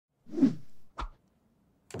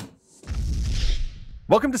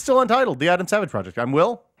Welcome to Still Untitled, the Adam Savage Project. I'm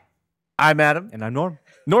Will. I'm Adam. And I'm Norm.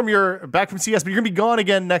 Norm, you're back from CS, but you're going to be gone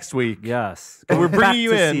again next week. Yes. But we're bringing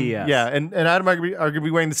you in. CES. Yeah, and Adam are going to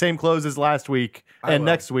be wearing the same clothes as last week and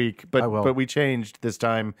next week, but we changed this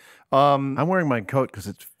time. I'm wearing my coat because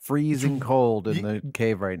it's freezing cold in the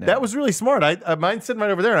cave right now. That was really smart. Mine's sitting right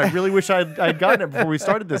over there, and I really wish I'd gotten it before we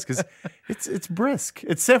started this because it's brisk.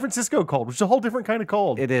 It's San Francisco cold, which is a whole different kind of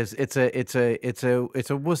cold. It is. It's a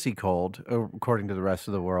wussy cold, according to the rest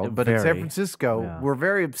of the world. But in San Francisco, we're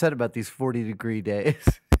very upset about these 40-degree days.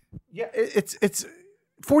 Yeah, it's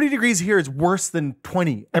 40 degrees here is worse than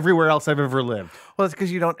 20 everywhere else I've ever lived. Well, it's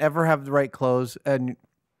because you don't ever have the right clothes. And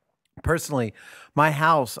personally, my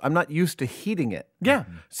house, I'm not used to heating it. Yeah.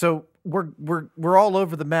 So we're all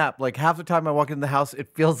over the map. Like half the time I walk in the house,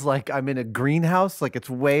 it feels like I'm in a greenhouse, like it's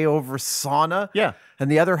way over sauna. Yeah.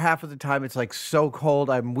 And the other half of the time, it's like so cold,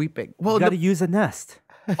 I'm weeping. Well, you got to use a nest.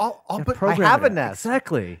 I have a nest.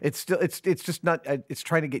 Exactly. It's just not. It's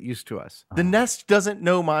trying to get used to us. The Nest doesn't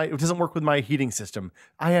doesn't work with my heating system.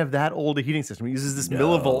 I have that old a heating system. It uses this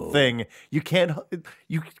millivolt thing. You can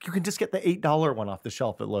just get the $8 one off the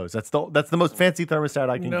shelf at Lowe's. That's the most fancy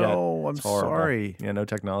thermostat I can get. No, I'm sorry. Yeah, no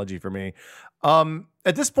technology for me.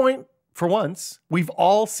 At this point, for once, we've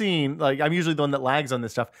all seen. Like I'm usually the one that lags on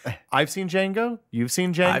this stuff. I've seen Django. You've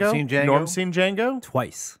seen Django. I've seen Django. Norm's seen Django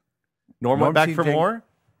Twice. Norm went back for more.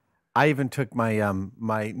 I even took my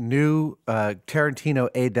my new Tarantino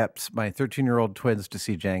adepts, my 13-year-old twins, to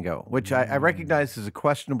see Django, which I recognize as a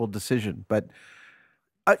questionable decision, but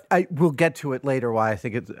I will get to it later why I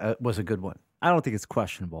think it was a good one. I don't think it's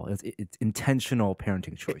questionable. It's intentional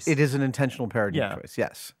parenting choice. It is an intentional parenting choice,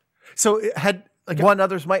 yes. So it had one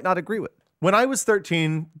others might not agree with. When I was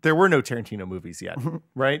 13, there were no Tarantino movies yet,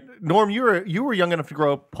 right? Norm, you were young enough to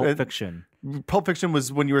grow up. Pulp Fiction. Pulp Fiction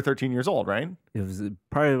was when you were 13 years old, right? It was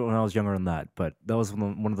probably when I was younger than that, but that was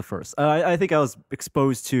one of the first. I think I was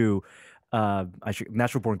exposed to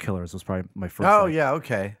Natural Born Killers was probably my first. Oh, yeah,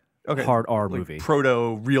 okay. Hard R movie.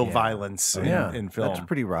 Proto real violence in film. That's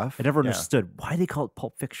pretty rough. I never understood why they call it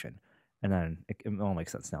Pulp Fiction. And then it all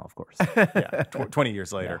makes sense now, of course. Yeah, 20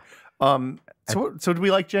 years later. Yeah. So do we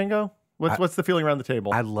like Django? What's the feeling around the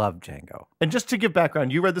table? I love Django. And just to give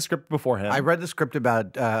background, you read the script beforehand. I read the script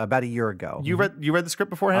about a year ago. You read the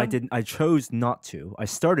script beforehand? I didn't. I chose not to. I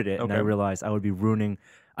started it and I realized I would be ruining.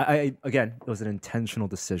 Again, it was an intentional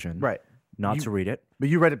decision, right? Not to read it. But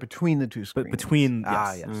you read it between the two screens. But between,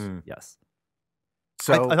 yes, yes.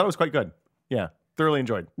 So I thought it was quite good. Yeah, thoroughly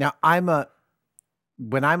enjoyed. Now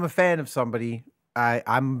when I'm a fan of somebody,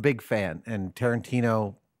 I'm a big fan, and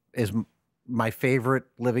Tarantino is my favorite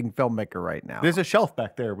living filmmaker right now. There's a shelf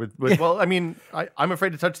back there with well, I mean, I'm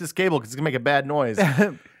afraid to touch this cable because it's gonna make a bad noise.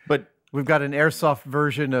 But we've got an airsoft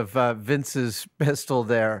version of Vince's pistol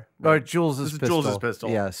there, or Jules's pistol. Jules's pistol.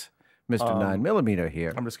 Yes, Mr. 9mm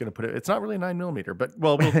here. I'm just gonna put it. It's not really 9mm, but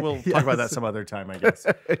we'll talk about that some other time, I guess.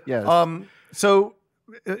 Yes. So.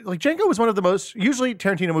 Like Django was one of the most. Usually,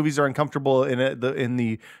 Tarantino movies are uncomfortable in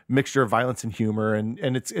the mixture of violence and humor, and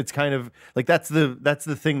it's kind of like that's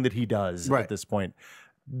the thing that he does at this point.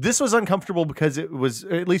 This was uncomfortable because it was,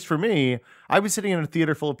 at least for me, I was sitting in a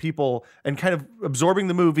theater full of people and kind of absorbing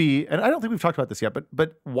the movie. And I don't think we've talked about this yet,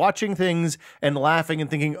 but watching things and laughing and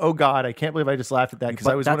thinking, "Oh God, I can't believe I just laughed at that," because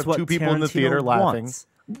I was one of two people in the theater laughing.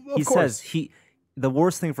 He says the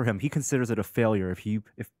worst thing for him, he considers it a failure if he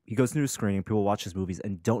goes into a screening, people watch his movies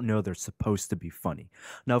and don't know they're supposed to be funny.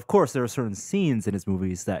 Now, of course, there are certain scenes in his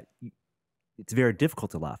movies that it's very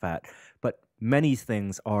difficult to laugh at, but many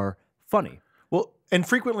things are funny. Well, and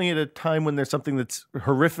frequently at a time when there's something that's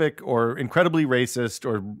horrific or incredibly racist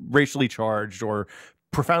or racially charged or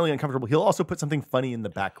profoundly uncomfortable, he'll also put something funny in the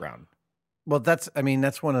background. Well, that's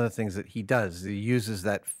one of the things that he does. He uses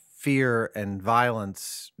that fear and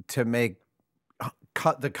violence to make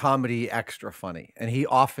cut the comedy extra funny, and he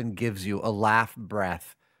often gives you a laugh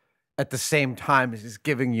breath at the same time as he's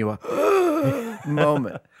giving you a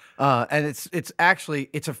moment, and it's actually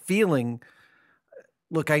a feeling.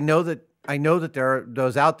 Look, I know that there are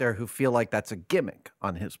those out there who feel like that's a gimmick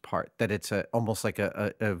on his part, that it's almost like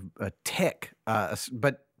a tick,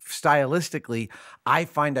 but stylistically, I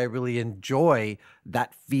find I really enjoy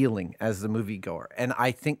that feeling as the moviegoer, and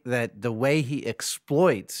I think that the way he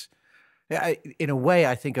exploits. In a way,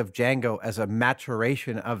 I think of Django as a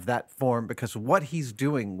maturation of that form, because what he's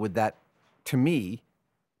doing with that, to me,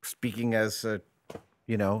 speaking as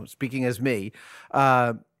me,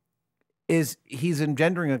 is he's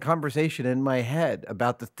engendering a conversation in my head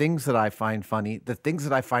about the things that I find funny, the things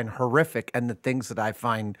that I find horrific, and the things that I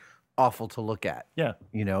find awful to look at. Yeah,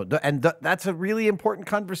 that's a really important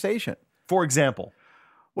conversation. For example,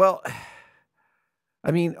 well.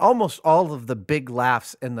 I mean, almost all of the big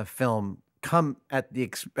laughs in the film come at the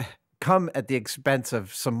expense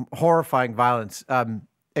of some horrifying violence.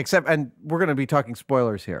 Except, and we're going to be talking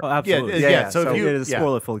spoilers here. Oh, absolutely. Yeah. So if it you, is a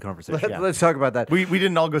spoiler-filled conversation. Let's talk about that. we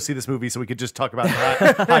didn't all go see this movie, so we could just talk about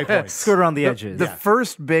the high points. Skirt around the edges. The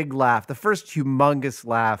first big laugh, the first humongous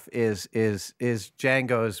laugh is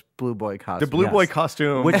Django's Blue Boy costume. The Blue Boy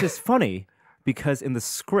costume. Which is funny because in the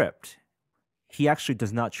script, he actually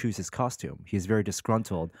does not choose his costume. He's very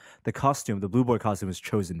disgruntled. The costume, the Blue Boy costume, is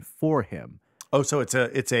chosen for him. Oh, so it's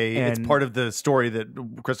part of the story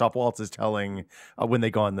that Christoph Waltz is telling when they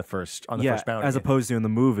go on the first first bounty. As opposed to in the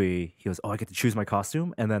movie, he goes, "Oh, I get to choose my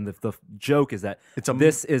costume," and then the joke is that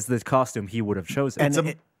this is the costume he would have chosen.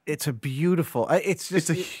 And it's a beautiful.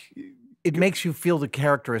 It makes you feel the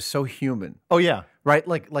character is so human. Oh yeah, right.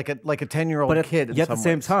 Like a 10-year-old kid. Yet at the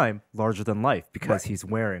same time, larger than life because he's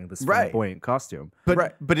wearing this flamboyant costume.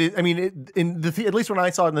 But in the at least when I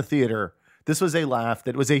saw it in the theater. This was a laugh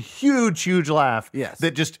that was a huge, huge laugh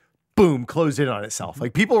that just, boom, closed in on itself.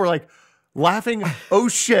 Like, people were like laughing, oh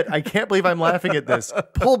shit, I can't believe I'm laughing at this.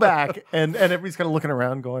 Pull back, and everybody's kind of looking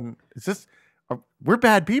around going, we're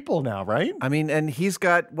bad people now, right? I mean, and he's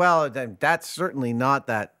got, that's certainly not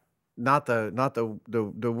the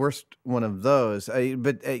worst one of those.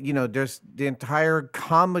 But there's the entire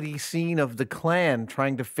comedy scene of the Klan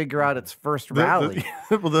trying to figure out its first rally.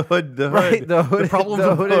 The hood, the problem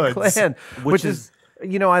of hooded hoods, Klan, which is,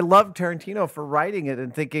 I love Tarantino for writing it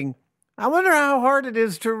and thinking, I wonder how hard it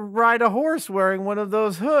is to ride a horse wearing one of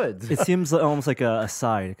those hoods. It seems almost like a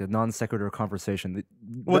side, like a non sequitur conversation.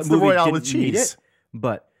 What's the Royale with cheese?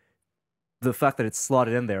 But the fact that it's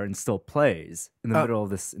slotted in there and still plays in the middle of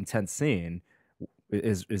this intense scene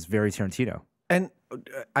is very Tarantino. And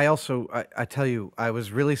I tell you, I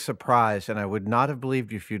was really surprised, and I would not have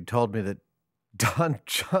believed you if you'd told me that Don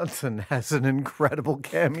Johnson has an incredible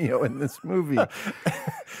cameo in this movie.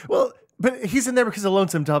 Well, but he's in there because of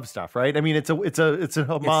Lonesome Dove stuff, right? I mean, it's a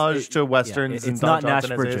homage to westerns, and Don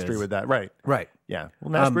Johnson has a history with that, right? Right. Yeah.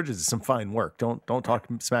 Well, Nash Bridges is some fine work. Don't talk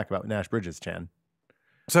smack about Nash Bridges, Chan.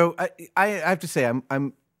 So I have to say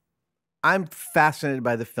I'm fascinated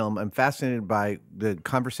by the film. I'm fascinated by the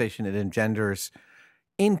conversation it engenders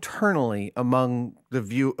internally among the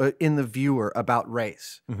viewer about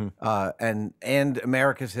race and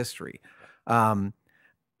America's history. I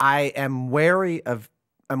am wary of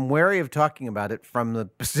talking about it from the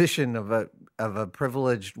position of a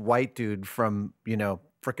privileged white dude from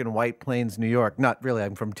frickin' White Plains, New York. Not really.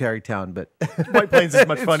 I'm from Tarrytown, but White Plains is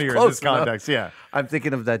much funnier in this context. Yeah, I'm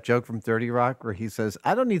thinking of that joke from 30 Rock where he says,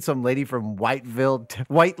 "I don't need some lady from white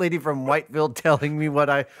lady from Whiteville telling me what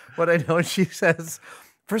I know." And she says,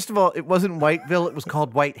 "First of all, it wasn't Whiteville; it was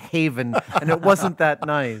called Whitehaven, and it wasn't that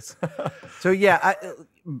nice." So yeah,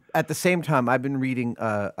 at the same time, I've been reading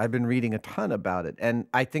a ton about it, and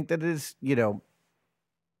I think that it is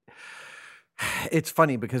it's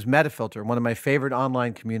funny because Metafilter, one of my favorite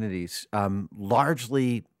online communities,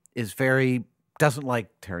 largely doesn't like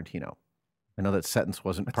Tarantino. I know that sentence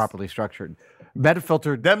wasn't properly structured.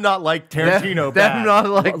 Metafilter, them not like Tarantino, them not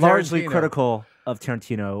like largely Tarantino. critical of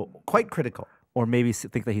Tarantino, quite critical, or maybe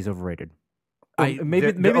think that he's overrated.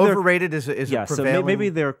 Maybe overrated is a prevailing. So maybe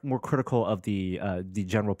they're more critical of the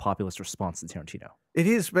general populist response to Tarantino. It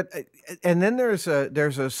is, but and then there's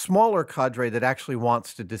a smaller cadre that actually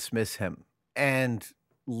wants to dismiss him. And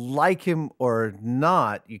like him or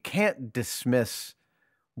not, you can't dismiss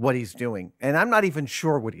what he's doing. And I'm not even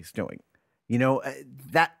sure what he's doing.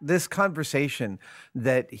 That this conversation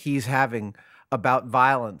that he's having about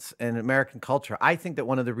violence and American culture, I think that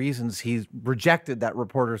one of the reasons he's rejected that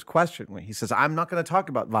reporter's question when he says, "I'm not going to talk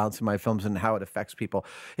about violence in my films and how it affects people,"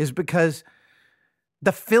 is because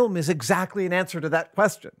the film is exactly an answer to that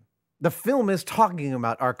question. The film is talking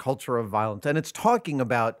about our culture of violence, and it's talking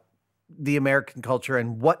about the American culture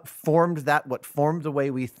and what formed the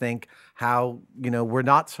way we think, how, we're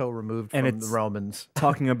not so removed from the Romans.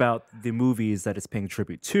 Talking about the movies that it's paying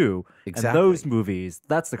tribute to. Exactly. And those movies,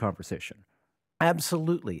 that's the conversation.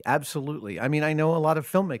 Absolutely. Absolutely. I mean, I know a lot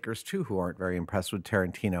of filmmakers, too, who aren't very impressed with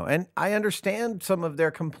Tarantino. And I understand some of their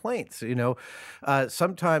complaints.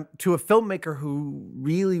 Sometimes to a filmmaker who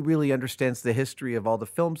really, really understands the history of all the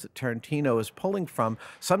films that Tarantino is pulling from,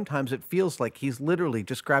 sometimes it feels like he's literally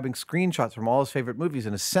just grabbing screenshots from all his favorite movies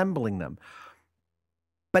and assembling them.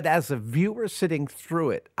 But as a viewer sitting through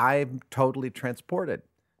it, I'm totally transported.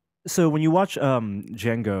 So when you watch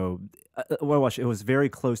Django, when I watched it, was very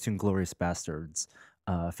close to Inglourious Bastards.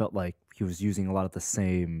 Felt like he was using a lot of the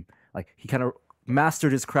same, like he kind of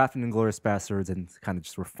mastered his craft in Inglourious Bastards and kind of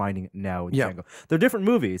just refining it now in Yeah. Django. They're different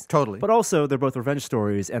movies, Totally. but also they're both revenge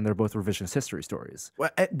stories and they're both revisionist history stories.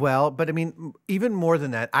 Well, but I mean, even more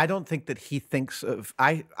than that, I don't think that he thinks of.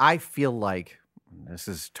 I feel like this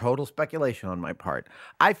is total speculation on my part.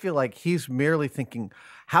 I feel like he's merely thinking,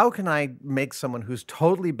 how can I make someone who's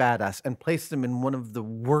totally badass and place them in one of the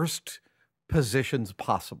worst positions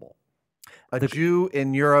possible? A Jew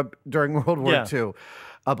in Europe during World War Yeah. II,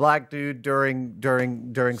 a black dude during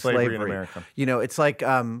slavery in America. You know, it's like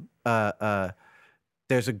there's a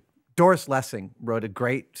Doris Lessing wrote a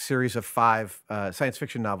great series of 5 science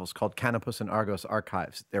fiction novels called Canopus and Argos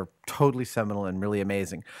Archives. They're totally seminal and really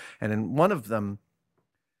amazing. And in one of them,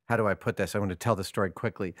 how do I put this? I want to tell the story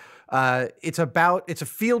quickly. It's a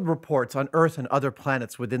field reports on Earth and other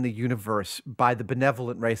planets within the universe by the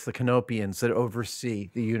benevolent race, the Canopians, that oversee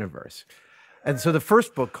the universe. And so the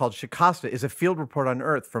first book, called Shikasta, is a field report on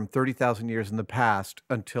Earth from 30,000 years in the past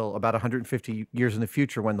until about 150 years in the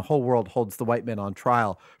future, when the whole world holds the white men on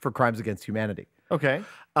trial for crimes against humanity. Okay.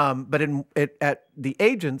 But the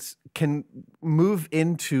agents can move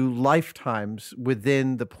into lifetimes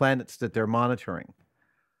within the planets that they're monitoring.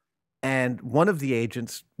 And one of the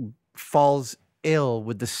agents falls ill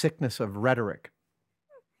with the sickness of rhetoric.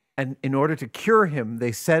 And in order to cure him,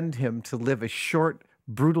 they send him to live a short,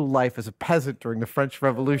 brutal life as a peasant during the French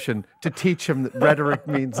Revolution to teach him that rhetoric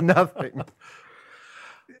means nothing.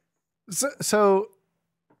 So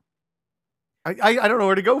I don't know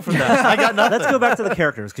where to go from that. I got nothing. Let's go back to the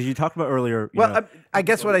characters because you talked about earlier. I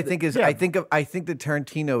guess what I think is I think that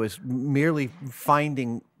Tarantino is merely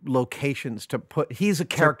finding locations to put. He's a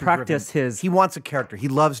character. Practice his. He wants a character. He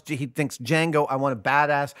thinks Django. I want a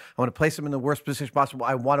badass. I want to place him in the worst position possible.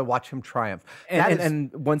 I want to watch him triumph.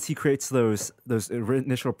 And once he creates those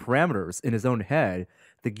initial parameters in his own head,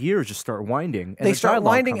 the gears just start winding. And they start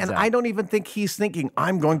winding, and out. I don't even think he's thinking,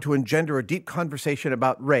 I'm going to engender a deep conversation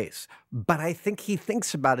about race. But I think he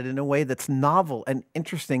thinks about it in a way that's novel and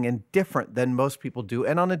interesting and different than most people do,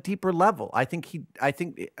 and on a deeper level. I think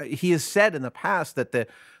he has said in the past that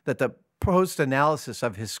the post-analysis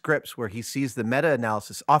of his scripts, where he sees the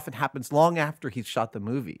meta-analysis, often happens long after he's shot the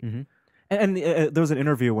movie. Mm-hmm. And there was an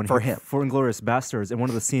interview for Inglourious Bastards, and one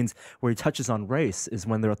of the scenes where he touches on race is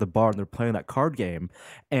when they're at the bar and they're playing that card game,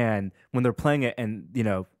 and when they're playing it, and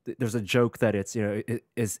there's a joke that it's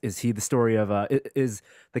is he the story of is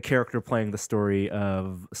the character playing the story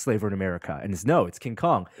of slavery in America, and it's King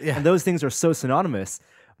Kong, and those things are so synonymous,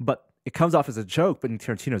 but it comes off as a joke, but in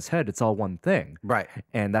Tarantino's head, it's all one thing, right?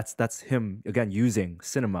 And that's him again using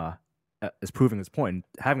cinema. Is proving his point,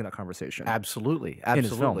 having that conversation. Absolutely.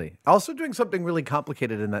 Also doing something really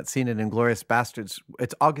complicated in that scene in Inglourious Bastards.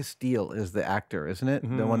 It's August Deal is the actor, isn't it?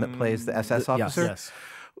 The one that plays the SS officer? Yes.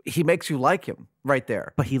 He makes you like him right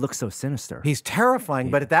there. But he looks so sinister. He's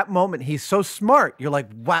terrifying, but at that moment, he's so smart. You're like,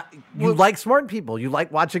 wow. You like smart people. You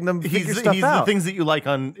like watching them figure stuff he's out. The things that you like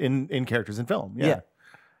in characters in film. Yeah.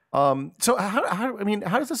 So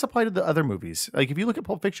how does this apply to the other movies? Like, if you look at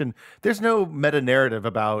Pulp Fiction, there's no meta narrative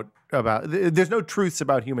about there's no truths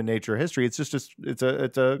about human nature or history. It's just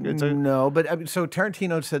no. But I mean, so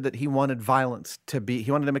Tarantino said that he wanted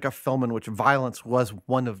he wanted to make a film in which violence was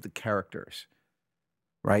one of the characters,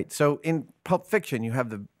 right? So in Pulp Fiction, you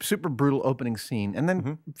have the super brutal opening scene, and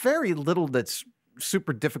then very little that's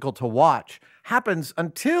super difficult to watch happens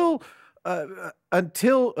until Butch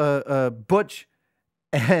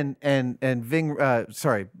and Ving,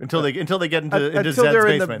 until they get into Zed's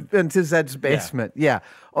basement. Into Zed's basement, yeah.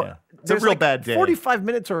 It's a real bad day. 45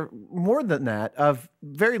 minutes or more than that of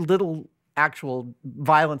very little actual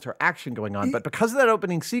violence or action going on, but because of that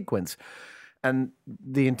opening sequence and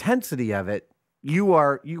the intensity of it,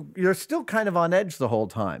 you're still kind of on edge the whole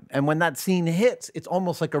time. And when that scene hits, it's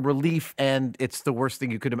almost like a relief, and it's the worst thing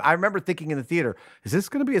you could. I remember thinking in the theater, "Is this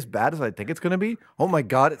going to be as bad as I think it's going to be? Oh my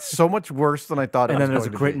God, it's so much worse than I thought." And it was then there's a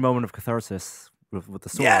going to great be." moment of catharsis with the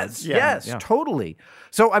swords. Yes, totally.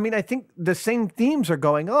 So I mean, I think the same themes are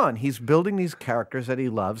going on. He's building these characters that he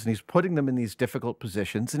loves, and he's putting them in these difficult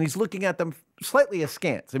positions, and he's looking at them slightly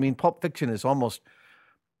askance. I mean, Pulp Fiction is almost.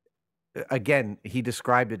 Again, he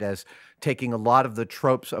described it as taking a lot of the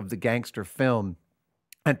tropes of the gangster film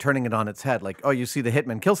and turning it on its head. Like, oh, you see the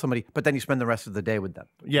hitman kill somebody, but then you spend the rest of the day with them.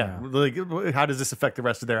 Yeah. Like, how does this affect the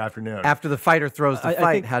rest of their afternoon? After the fighter throws the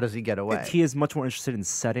fight, how does he get away? He is much more interested in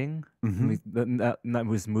setting.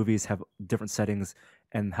 His movies have different settings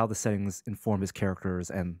and how the settings inform his characters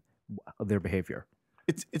and their behavior.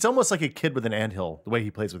 it's almost like a kid with an anthill, the way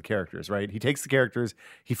he plays with characters, right? He takes the characters,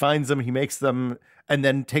 he finds them, he makes them, and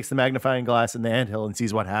then takes the magnifying glass in the anthill and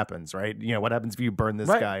sees what happens, right? You know, what happens if you burn this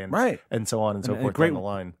guy, and so on and so forth down the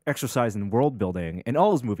line. Exercise in world building. In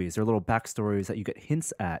all his movies, there are little backstories that you get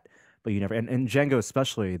hints at, but you never. And Django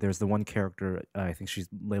especially, there's the one character, I think she's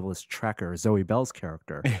labeled as Tracker, Zoe Bell's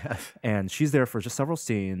character, and she's there for just several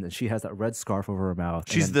scenes, and she has that red scarf over her mouth.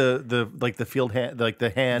 She's the field hand, like the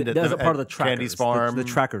hand at part of the Candy's farm, the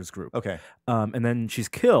Trackers group. Okay, and then she's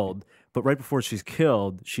killed. But right before she's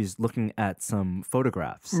killed, she's looking at some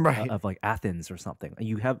photographs of like Athens or something. And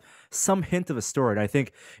you have some hint of a story. And I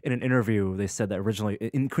think in an interview, they said that originally,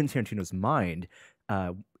 in Quentin Tarantino's mind,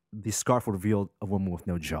 the scarf would reveal a woman with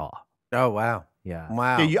no jaw. Oh, wow. Yeah.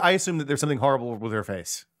 Wow. Yeah, I assume that there's something horrible with her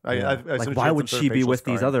face. I like, why would she be with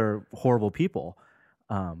these other horrible people?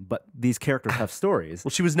 But these characters have stories. Well,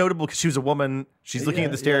 she was notable because she was a woman. She's looking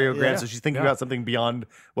at the stereogram, so she's thinking about something beyond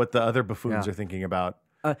what the other buffoons are thinking about.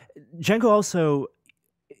 Django also,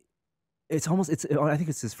 I think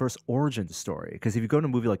it's his first origin story, because if you go to a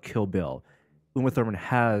movie like Kill Bill, Uma Thurman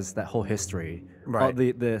has that whole history. Right.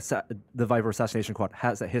 The Viper Assassination Squad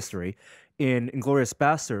has that history. In Inglourious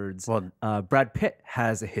Bastards, Brad Pitt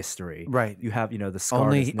has a history. Right. You have, the scar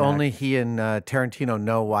on his neck. Only he and Tarantino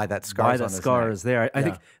know why that scar is there. I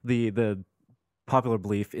think the popular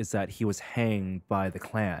belief is that he was hanged by the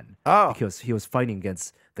Klan. Oh. Because he was fighting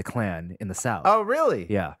against the Klan in the South. Oh, really?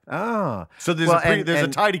 Yeah. Oh. So there's a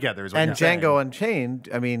tie together. Is what and Django Unchained,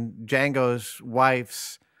 I mean, Django's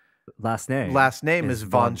wife's last name is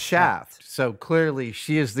Von Shaft. So clearly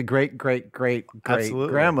she is the great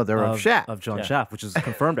grandmother of Shaft. Of John Shaft, which is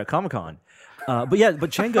confirmed at Comic-Con. But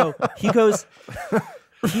Django,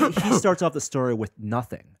 he starts off the story with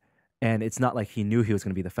nothing. And it's not like he knew he was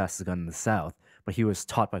going to be the fastest gun in the South, but he was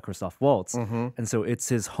taught by Christoph Waltz. And so it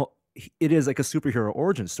is like a superhero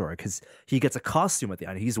origin story, because he gets a costume at the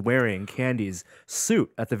end. He's wearing Candy's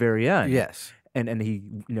suit at the very end. Yes. And he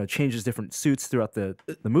changes different suits throughout the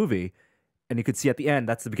movie, and you could see at the end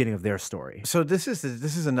that's the beginning of their story. So this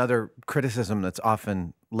is another criticism that's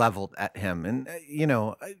often leveled at him, and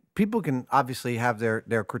people can obviously have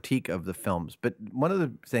their critique of the films, but one of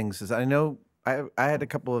the things is I know I had a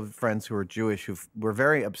couple of friends who were Jewish who were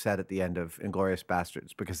very upset at the end of Inglourious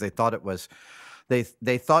Bastards, because they thought it was.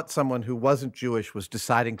 They thought someone who wasn't Jewish was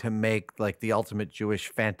deciding to make like the ultimate Jewish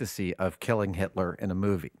fantasy of killing Hitler in a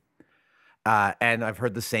movie. And I've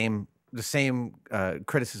heard the same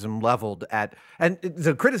criticism leveled at, and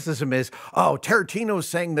the criticism is, oh, Tarantino's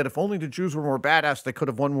saying that if only the Jews were more badass, they could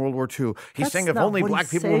have won World War II. He's saying if only black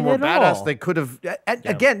people were more badass, they could have.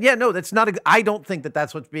 Again, no, that's not. I don't think that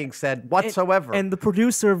that's what's being said whatsoever. And the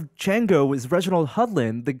producer of Django is Reginald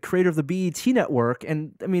Hudlin, the creator of the BET network,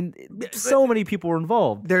 and I mean, so many people were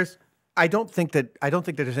involved. I don't think that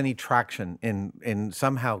there's any traction in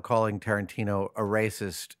somehow calling Tarantino a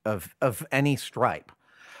racist of any stripe.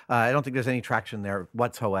 I don't think there's any traction there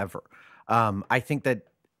whatsoever. I think that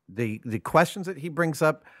the questions that he brings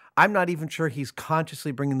up, I'm not even sure he's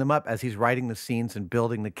consciously bringing them up as he's writing the scenes and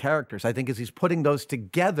building the characters. I think as he's putting those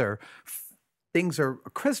together, things are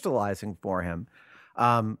crystallizing for him.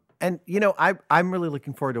 I'm really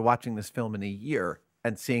looking forward to watching this film in a year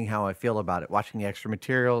and seeing how I feel about it, watching the extra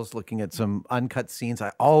materials, looking at some uncut scenes.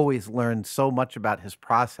 I always learn so much about his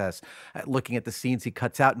process looking at the scenes he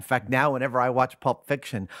cuts out. In fact, now whenever I watch Pulp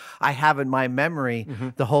Fiction, I have in my memory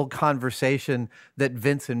the whole conversation that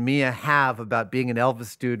Vince and Mia have about being an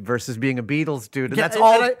Elvis dude versus being a Beatles dude. And that's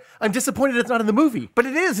all. I'm disappointed it's not in the movie. But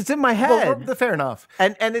it is. It's in my head. Well, fair enough.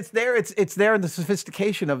 And it's there. It's there in the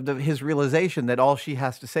sophistication of his realization that all she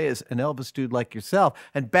has to say is an Elvis dude like yourself.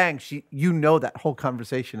 And bang, that whole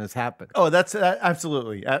conversation has happened. Oh, that's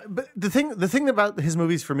absolutely. But the thing about his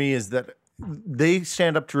movies for me is that they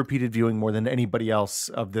stand up to repeated viewing more than anybody else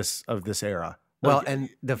of this era. Well, and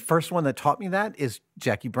the first one that taught me that is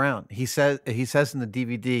Jackie Brown. He says in the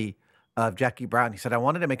DVD of Jackie Brown, he said, I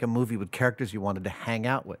wanted to make a movie with characters you wanted to hang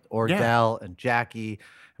out with. Ordell and Jackie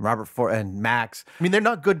and Robert Ford and Max. I mean, they're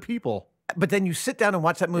not good people. But then you sit down and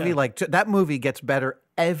watch that movie, that movie gets better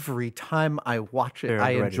every time I watch it.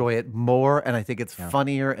 I enjoy it more, and I think it's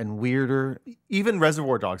funnier and weirder. Even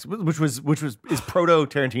Reservoir Dogs, which is proto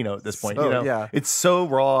Tarantino at this point. It's so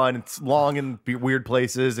raw and it's long in weird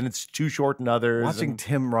places, and it's too short in others. Watching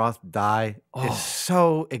Tim Roth die is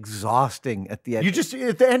so exhausting at the end.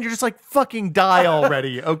 At the end, you're just like, fucking die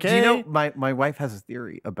already, okay? Do you know my wife has a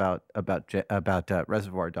theory about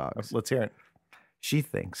Reservoir Dogs. Let's hear it. She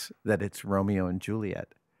thinks that it's Romeo and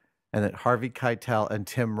Juliet, and that Harvey Keitel and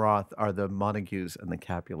Tim Roth are the Montagues and the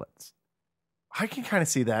Capulets. I can kind of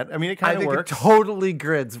see that. I mean, it kind of works. It totally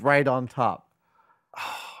grids right on top.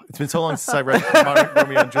 It's been so long since I read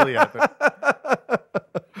Romeo and Juliet.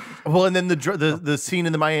 Well, and then the scene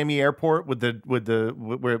in the Miami airport with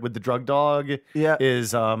the drug dog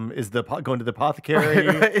is going to the apothecary.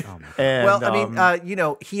 Right. Oh, and, well, I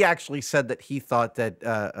mean, he actually said that he thought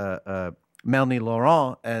that Melanie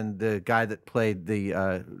Laurent and the guy that played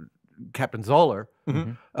the Captain Zoller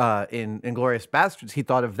in Inglourious Bastards, he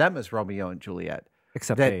thought of them as Romeo and Juliet.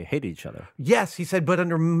 Except they hate each other. Yes, he said, but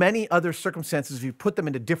under many other circumstances, if you put them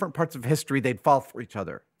into different parts of history, they'd fall for each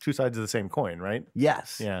other. Two sides of the same coin, right?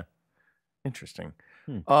 Yes. Yeah. Interesting.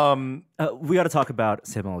 We got to talk about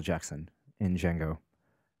Samuel L. Jackson in Django.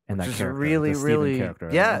 And that character, really, really character.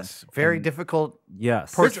 Yes, very difficult.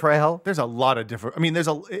 Yes, portrayal. There's a lot of different. I mean,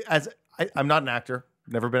 I'm not an actor,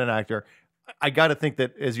 never been an actor. I got to think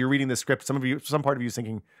that as you're reading the script, some part of you is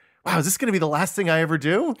thinking, "Wow, is this going to be the last thing I ever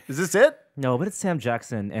do? Is this it?" No, but it's Sam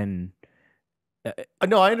Jackson, and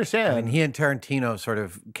no, I understand. I mean, he and Tarantino sort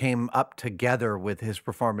of came up together with his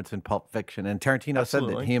performance in Pulp Fiction, and Tarantino said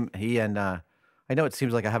that he and I know it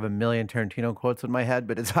seems like I have a million Tarantino quotes in my head,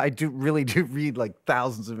 but I really do read like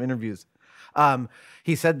thousands of interviews.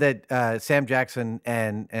 He said that Sam Jackson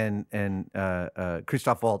and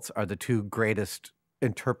Christoph Waltz are the two greatest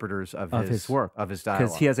interpreters of his work, of his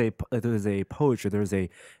dialogue. Because there's a poetry, there's a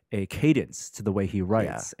cadence to the way he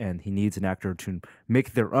writes, and he needs an actor to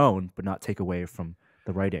make their own, but not take away from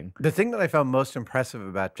the writing. The thing that I found most impressive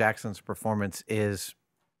about Jackson's performance is,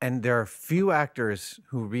 and there are few actors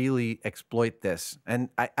who really exploit this, and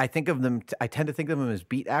I think of them, I tend to think of them as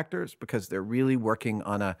beat actors because they're really working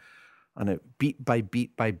on a beat by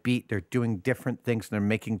beat by beat. They're doing different things and they're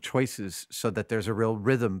making choices so that there's a real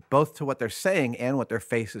rhythm both to what they're saying and what their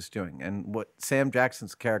face is doing. And what Sam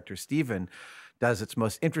Jackson's character, Steven, does it's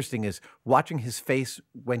most interesting is watching his face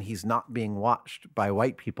when he's not being watched by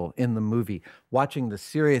white people in the movie, watching the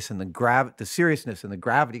seriousness and the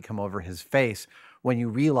gravity come over his face when you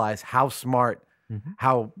realize how smart,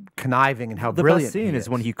 how conniving, and how brilliant. The best scene is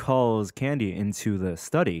when he calls Candy into the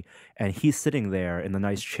study, and he's sitting there in the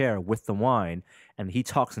nice chair with the wine, and he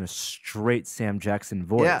talks in a straight Sam Jackson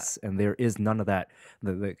voice, and there is none of that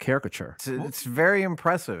the caricature. It's very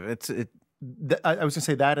impressive. I was gonna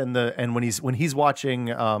say that, and when he's watching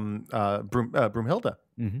Broomhilda.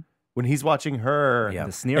 When he's watching her,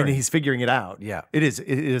 the sneering, and he's figuring it out, it is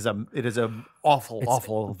a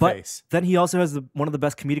awful face. Then he also has one of the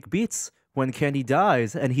best comedic beats when Candy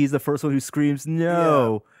dies, and he's the first one who screams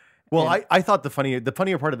no. Well, I thought the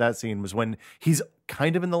funnier part of that scene was when he's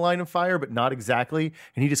kind of in the line of fire, but not exactly,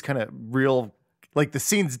 and he just kind of like the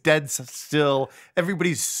scene's dead still.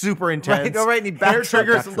 Everybody's super intense. Right, and he back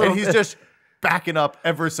triggers, and he's just backing up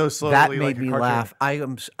ever so slowly. That made me laugh. I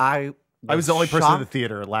was the only person in the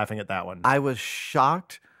theater laughing at that one. I was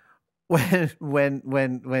shocked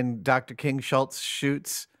when Dr. King Schultz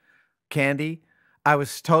shoots Candy. I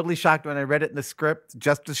was totally shocked when I read it in the script,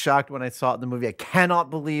 just as shocked when I saw it in the movie. I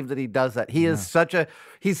cannot believe that he does that. He is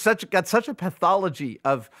got such a pathology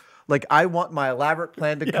of, like, I want my elaborate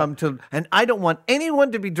plan to come to, and I don't want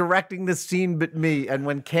anyone to be directing this scene but me. And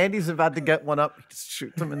when Candy's about to get one up, he just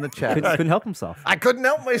shoots him in the chest. Couldn't help himself. I couldn't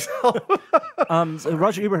help myself. So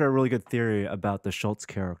Roger Ebert had a really good theory about the Schultz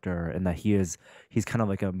character, and that he's kind of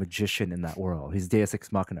like a magician in that world. He's Deus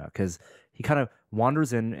Ex Machina, because he kind of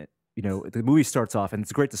wanders in. You know, the movie starts off, and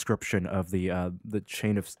it's a great description of the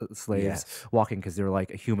chain of slaves walking, because they're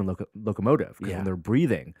like a human locomotive. Because when they're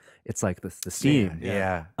breathing, it's like the steam.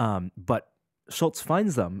 But Schultz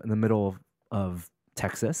finds them in the middle of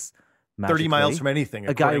Texas, 30 miles from anything.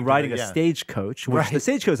 A guy riding a stagecoach. Which the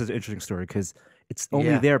stagecoach is an interesting story because it's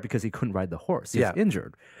only there because he couldn't ride the horse. He was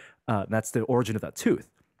injured. That's the origin of that tooth.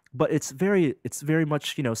 But it's very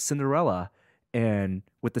much, you know, Cinderella, and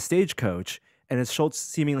with the stagecoach. And as Schultz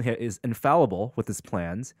seemingly is infallible with his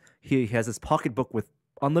plans, he has his pocketbook with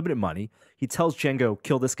unlimited money. He tells Django,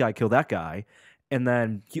 kill this guy, kill that guy. And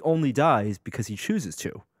then he only dies because he chooses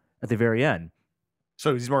to at the very end.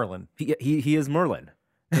 So he's Merlin. He is Merlin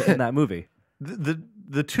in that movie.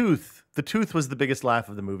 The tooth was the biggest laugh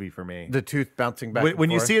of the movie for me. The tooth bouncing back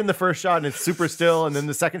when you see it in the first shot and it's super still, and then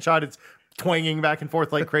the second shot it's twanging back and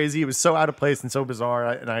forth like crazy. It was so out of place and so bizarre,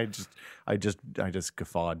 I just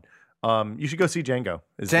guffawed. You should go see Django.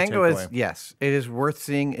 Django is, yes, it is worth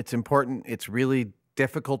seeing. It's important. It's really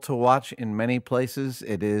difficult to watch in many places.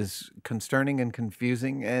 It is concerning and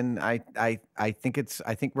confusing, and I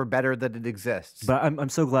think we're better that it exists. But I'm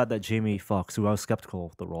so glad that Jamie Foxx, who I was skeptical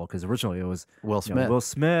of the role, because originally it was Will Smith. Will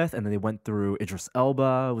Smith, and then they went through Idris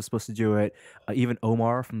Elba was supposed to do it. Even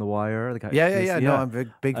Omar from The Wire, the guy. Yeah. No, I'm a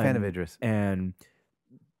big fan of Idris. And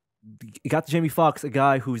you got Jamie Foxx, a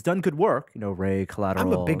guy who's done good work. You know, Ray,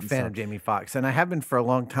 Collateral. I'm a big fan of Jamie Foxx, and I have been for a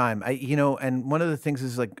long time. And one of the things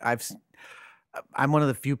is like I'm one of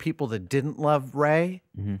the few people that didn't love Ray.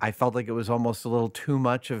 I felt like it was almost a little too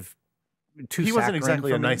much of too. He wasn't saccharine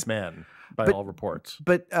exactly for a me. nice man by all reports.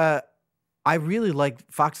 But I really liked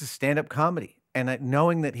Fox's stand-up comedy, and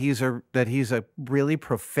knowing that he's a really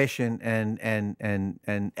proficient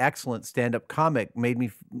and excellent stand-up comic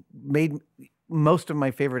made most of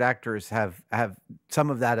my favorite actors have some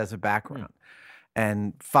of that as a background.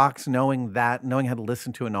 And Fox knowing how to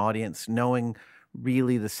listen to an audience, knowing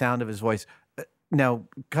really the sound of his voice. Now,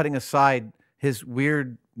 cutting aside his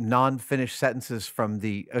weird non-finished sentences from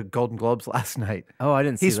the Golden Globes last night. Oh, I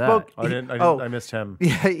didn't see that. I missed him.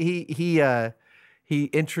 Yeah, he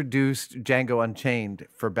introduced Django Unchained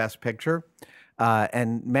for Best Picture,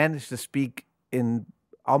 and managed to speak in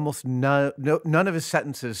almost none of his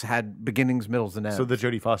sentences had beginnings, middles, and ends. So the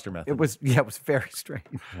Jodie Foster method. It was very strange.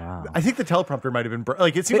 Wow. I think the teleprompter might have been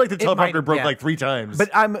it seemed like the teleprompter broke like 3 times.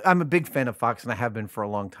 But I'm a big fan of Fox, and I have been for a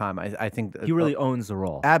long time. I think He really owns the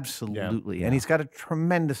role. Absolutely, and he's got a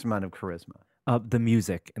tremendous amount of charisma. The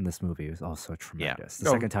music in this movie is also tremendous.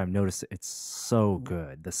 The second time, notice it's so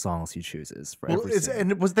good. The songs he chooses for every scene.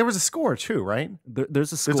 And there was a score too, right?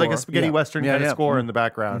 There's a score. There's like a spaghetti western kind of score in the Mm-hmm.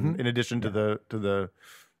 background, in addition to the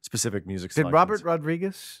specific music. Did selections. Robert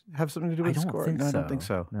Rodriguez have something to do with the don't score? think No, I so. don't think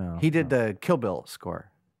so. No, He did the Kill Bill score.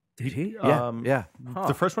 Did he? Yeah.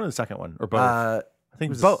 The first one or the second one or both? I think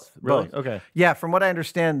it was both. Really? Both. Okay. Yeah, from what I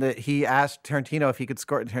understand, that he asked Tarantino if he could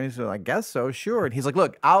score it, and Tarantino said, "I guess so, sure." And he's like,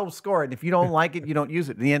 "Look, I'll score it. And if you don't like it, you don't use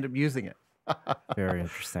it." And he ended up using it. Very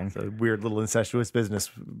interesting. It's a weird little incestuous business.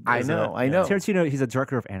 I know. Tarantino, he's a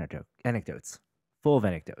director of anecdotes, full of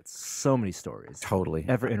anecdotes. So many stories. Totally.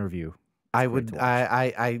 Every interview. I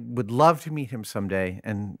would love to meet him someday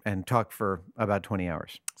and talk for about 20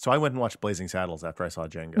 hours. So I went and watched Blazing Saddles after I saw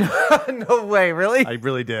Django. No way, really? I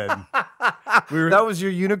really did. That was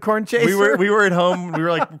your unicorn chaser? We were at home. We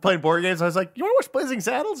were like playing board games. I was like, "You want to watch Blazing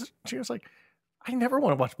Saddles?" She was like, "I never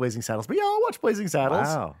want to watch Blazing Saddles, but yeah, I'll watch Blazing Saddles."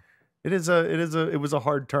 Wow. It was a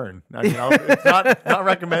hard turn. I mean, it's not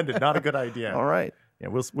recommended. Not a good idea. All right. Yeah,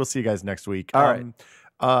 we'll see you guys next week. All right.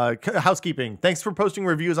 Housekeeping. Thanks for posting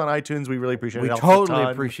reviews on iTunes. We really appreciate it. We It helps a totally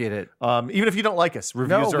ton. appreciate it. Even if you don't like us,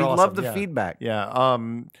 reviews No, are we awesome. love the Yeah. feedback. Yeah.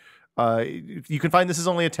 You can find This Is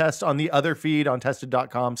Only a Test on the other feed on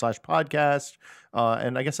tested.com/podcast.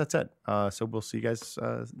 And I guess that's it. So we'll see you guys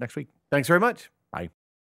next week. Thanks very much. Bye.